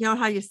about it, you know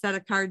how you set a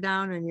card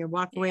down and you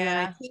walk away, and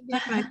I came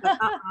back and I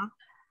thought,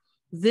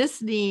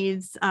 this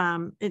needs,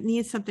 it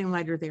needs something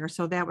lighter there.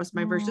 So that was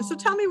my version. So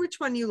tell me which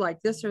one you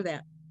like, this or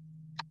that.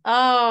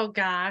 Oh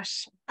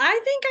gosh.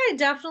 I think I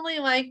definitely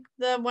like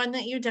the one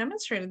that you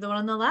demonstrated, the one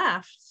on the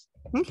left.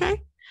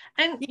 Okay.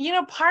 And you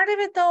know, part of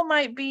it though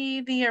might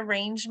be the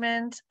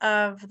arrangement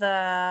of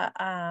the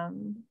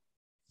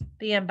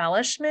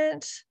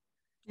embellishment.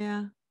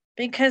 Yeah.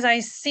 Because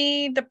I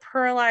see the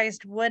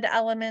pearlized wood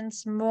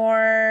elements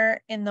more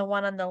in the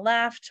one on the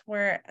left,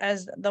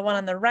 whereas the one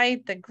on the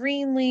right, the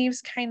green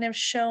leaves kind of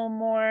show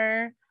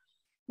more.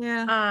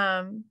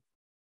 Yeah.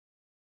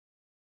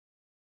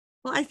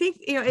 Well, I think,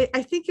 you know,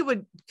 I think it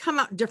would come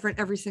out different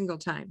every single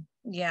time.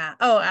 Yeah.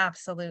 Oh,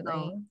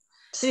 absolutely.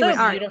 So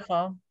anyway, beautiful.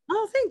 Right.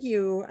 Oh, thank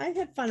you. I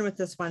had fun with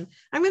this one.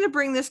 I'm going to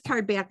bring this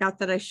card back out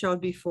that I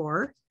showed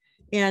before,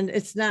 and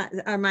it's not,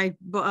 my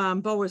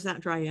bow was not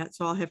dry yet,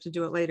 so I'll have to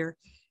do it later.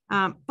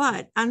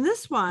 But on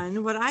this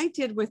one, what I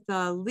did with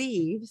the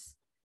leaves,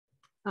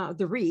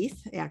 the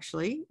wreath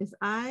actually, is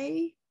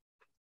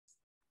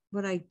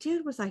what I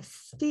did was I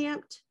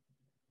stamped,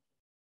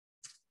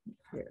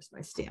 here's my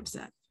stamp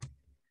set.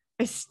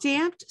 I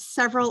stamped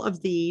several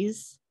of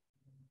these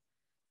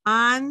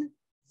on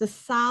the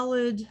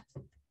solid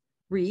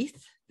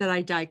wreath that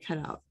I die cut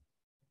out.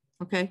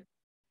 Okay.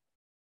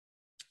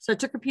 So I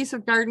took a piece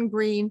of garden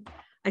green.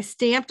 I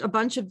stamped a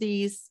bunch of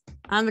these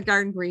on the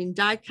garden green,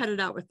 die cut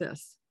it out with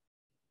this.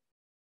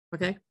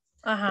 Okay.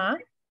 Uh-huh.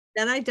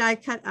 Then I die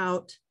cut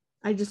out.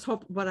 I just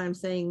hope what I'm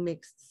saying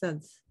makes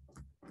sense.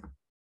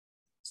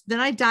 Then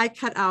I die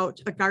cut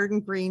out a garden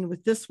green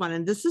with this one.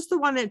 And this is the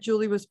one that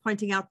Julie was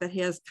pointing out that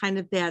has kind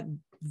of that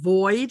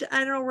void. I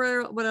don't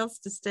know what else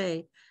to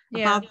say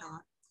about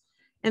that.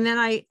 And then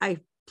I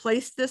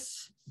placed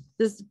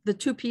the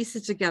two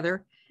pieces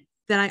together.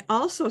 Then I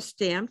also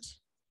stamped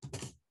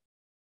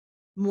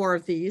more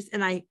of these,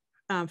 and I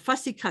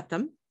fussy cut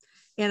them,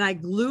 and I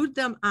glued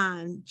them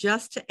on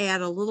just to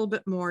add a little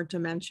bit more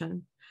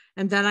dimension.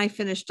 And then I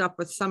finished up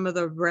with some of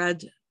the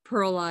red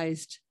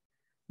pearlized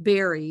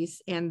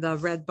berries and the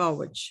red bow,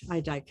 which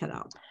I die cut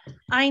out.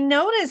 I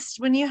noticed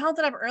when you held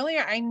it up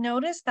earlier, I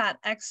noticed that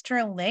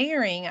extra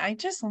layering. I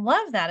just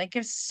love that. It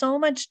gives so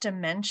much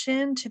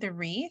dimension to the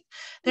wreath.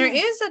 There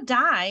is a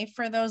die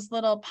for those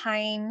little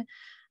pine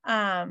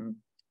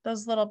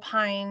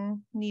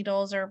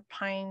needles or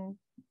pine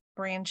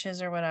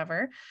branches or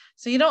whatever.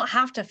 So you don't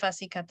have to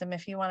fussy cut them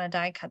if you want to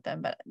die cut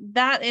them, but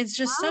that is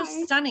just so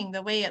stunning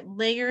the way it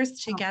layers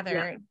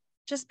together.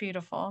 Just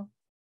beautiful.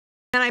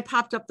 And I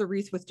popped up the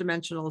wreath with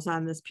dimensionals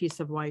on this piece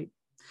of white.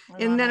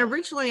 And then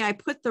originally I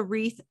put the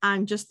wreath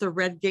on just the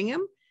red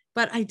gingham,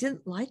 but I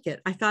didn't like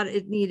it. I thought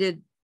it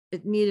needed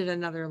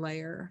another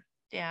layer.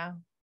 Yeah.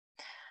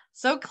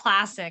 So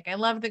classic. I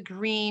love the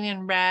green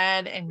and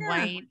red and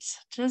white.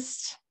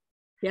 Just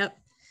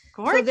gorgeous.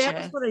 So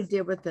that was what I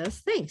did with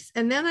this. Thanks.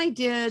 And then I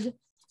did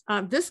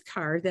this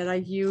card that I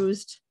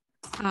used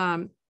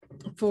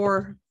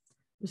for,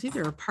 it was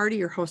either a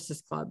party or hostess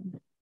club.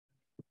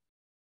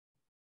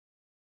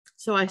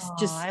 So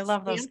I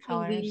love those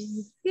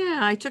colors. Yeah,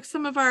 I took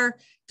some of our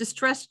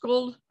distressed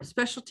gold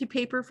specialty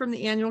paper from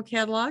the annual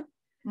catalog.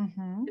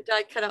 And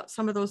I cut out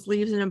some of those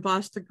leaves and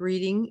embossed the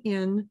greeting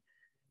in,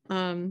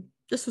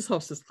 this was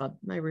Hostess Club,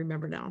 I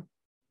remember now.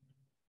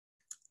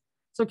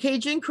 So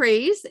Cajun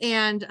Craze,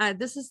 and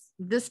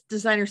this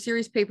designer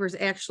series paper is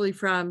actually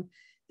from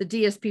the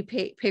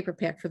DSP paper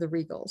pack for the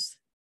Regals.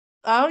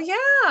 Oh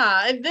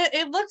yeah,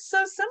 it looks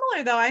so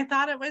similar though. I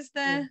thought it was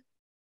the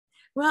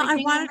well, I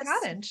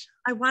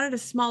wanted a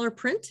smaller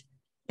print,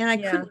 and I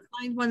couldn't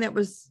find one that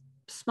was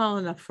small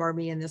enough for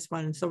me in this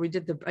one. And so I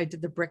did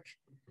the brick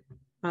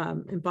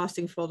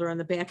embossing folder on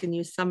the back and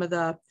used some of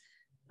the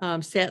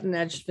satin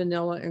edged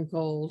vanilla and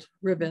gold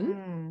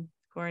ribbon.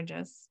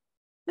 Gorgeous.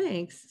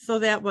 Thanks. So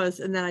that was,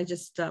 and then I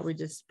just, we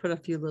just put a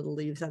few little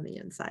leaves on the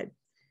inside.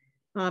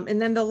 And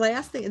then the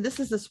last thing, and this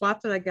is the swap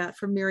that I got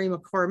from Mary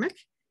McCormick,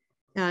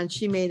 and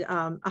she made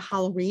a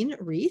Halloween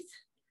wreath,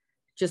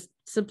 just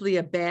simply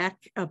a black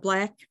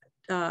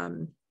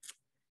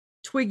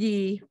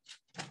twiggy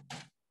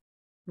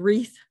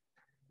wreath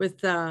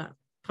with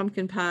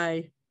pumpkin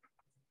pie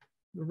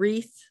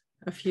wreath,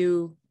 a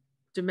few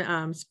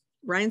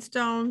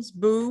rhinestones,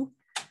 boo,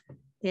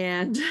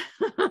 and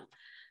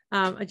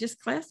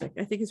just classic.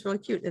 I think it's really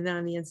cute. And then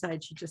on the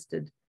inside, she just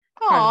did.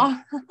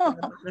 Oh.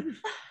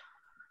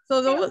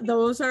 So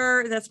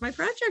that's my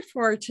project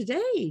for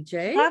today,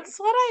 Jay. That's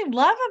what I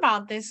love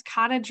about this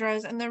cottage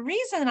rose. And the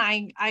reason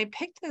I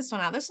picked this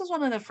one out, this was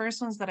one of the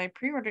first ones that I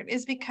pre-ordered,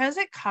 is because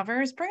it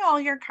covers, bring all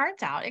your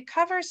cards out. It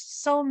covers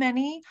so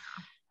many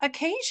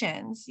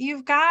occasions.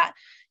 You've got,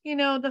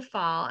 the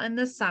fall and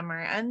the summer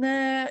and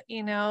the,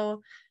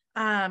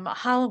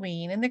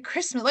 Halloween and the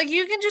Christmas. Like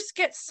you can just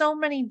get so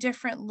many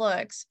different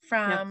looks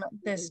from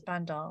this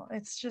bundle.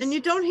 It's just, and you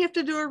don't have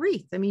to do a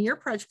wreath. I mean, your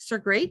projects are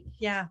great.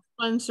 Yeah.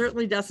 One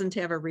certainly doesn't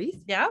have a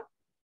wreath. Yeah.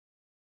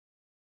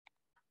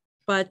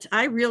 But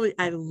I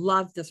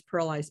love this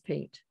pearlized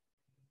paint.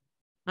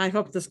 I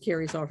hope this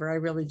carries over. I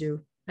really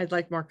do. I'd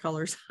like more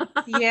colors.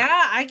 Yeah,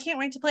 I can't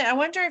wait to play. I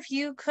wonder if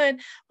you could,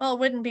 well, it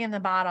wouldn't be in the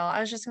bottle. I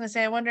was just going to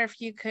say, I wonder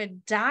if you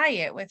could dye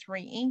it with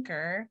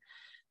re-inker,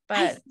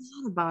 I but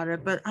thought about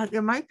it, but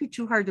it might be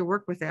too hard to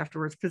work with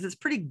afterwards because it's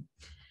pretty,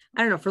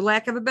 I don't know, for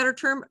lack of a better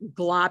term,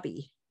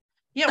 globby.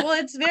 yeah, well,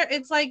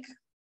 it's like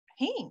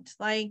paint,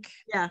 like,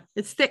 yeah,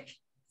 it's thick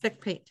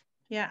paint.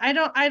 Yeah,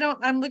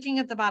 I'm looking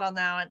at the bottle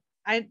now,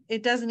 and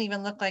it doesn't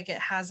even look like it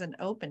has an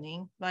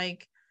opening,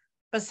 like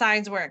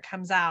besides where it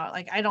comes out.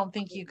 Like, I don't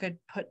think you could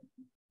put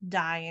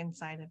dye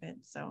inside of it.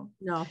 So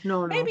No.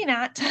 maybe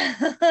not.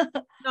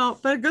 No,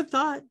 but a good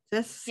thought.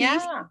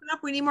 Yeah.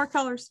 We need more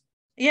colors.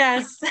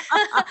 Yes.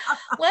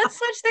 Let's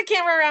switch the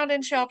camera around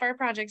and show off our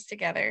projects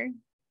together.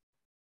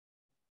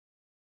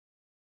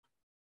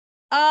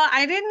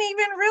 I didn't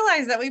even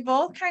realize that we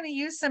both kind of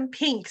used some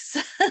pinks.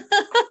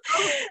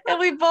 And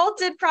we both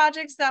did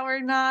projects that were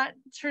not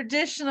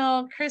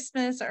traditional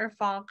Christmas or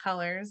fall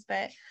colors.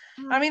 But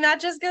I mean, that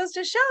just goes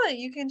to show that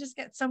you can just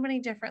get so many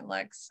different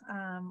looks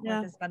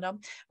with this bundle.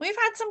 We've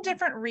had some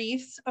different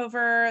wreaths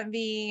over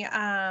the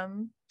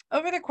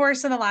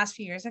course of the last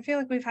few years. I feel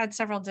like we've had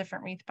several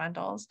different wreath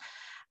bundles.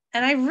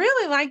 And I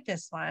really like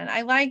this one.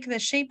 I like the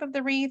shape of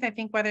the wreath. I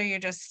think whether you're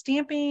just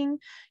stamping,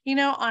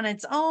 on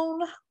its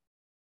own,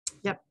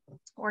 yep,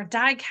 or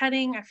die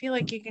cutting, I feel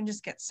like you can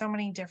just get so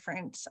many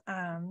different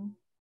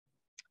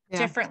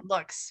different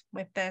looks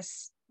with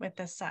this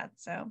set.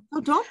 So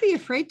don't be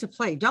afraid to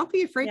play. Don't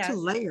be afraid to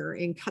layer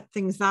and cut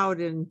things out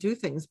and do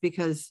things,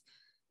 because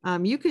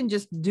you can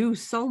just do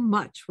so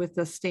much with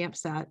the stamp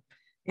set.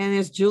 And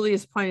as Julie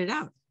has pointed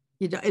out,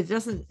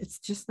 it's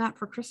just not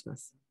for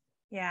Christmas.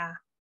 Yeah.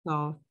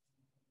 So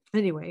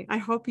anyway, I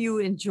hope you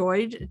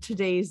enjoyed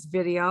today's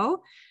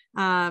video.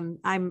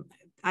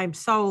 I'm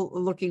so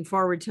looking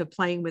forward to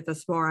playing with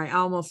this more. I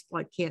almost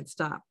can't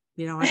stop.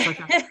 It's like,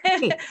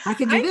 hey, I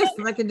can do this,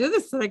 and I can do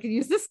this, and I can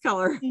use this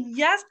color.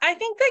 Yes, I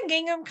think the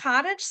Gingham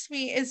Cottage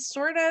Suite is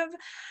sort of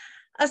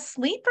a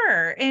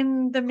sleeper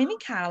in the mini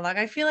catalog.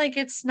 I feel like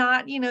it's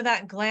not,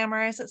 that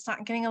glamorous. It's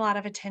not getting a lot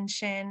of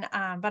attention,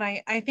 but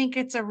I think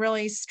it's a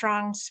really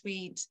strong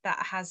suite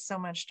that has so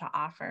much to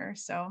offer.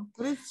 So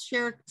what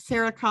does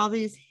Sarah call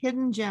these?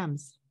 Hidden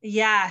gems.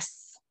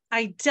 Yes.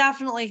 I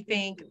definitely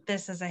think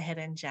this is a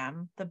hidden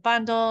gem. The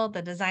bundle,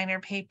 the designer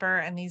paper,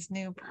 and these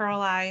new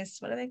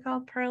pearlized, what are they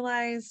called?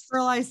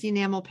 Pearlized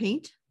enamel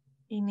paint.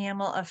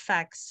 Enamel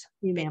effects.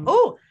 Enamel.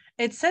 Oh,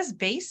 it says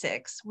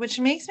basics,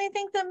 which makes me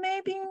think that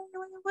maybe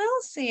we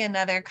will see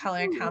another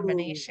color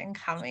combination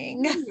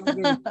coming.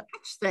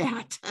 Catch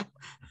that.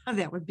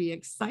 That would be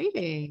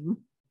exciting.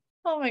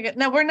 Oh my God.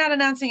 No, we're not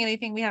announcing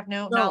anything. We have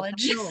no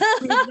knowledge.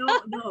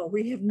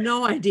 We have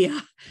no idea.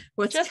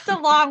 What's just a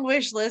long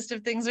wish list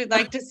of things we'd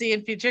like to see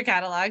in future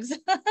catalogs.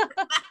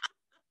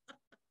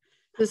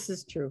 This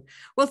is true.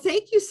 Well,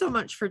 thank you so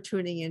much for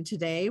tuning in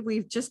today.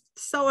 We've just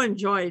so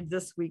enjoyed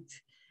this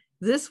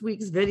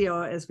week's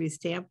video as we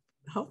stamp,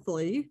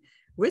 hopefully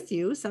with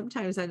you.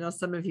 Sometimes I know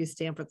some of you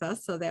stamp with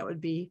us, so that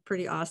would be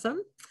pretty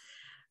awesome.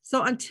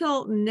 So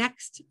until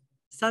next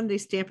Sunday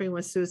Stamping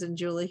with Susan and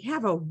Julie,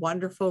 have a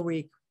wonderful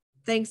week.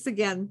 Thanks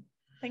again.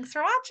 Thanks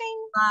for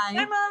watching. Bye.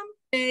 Bye, Mom.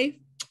 Bye.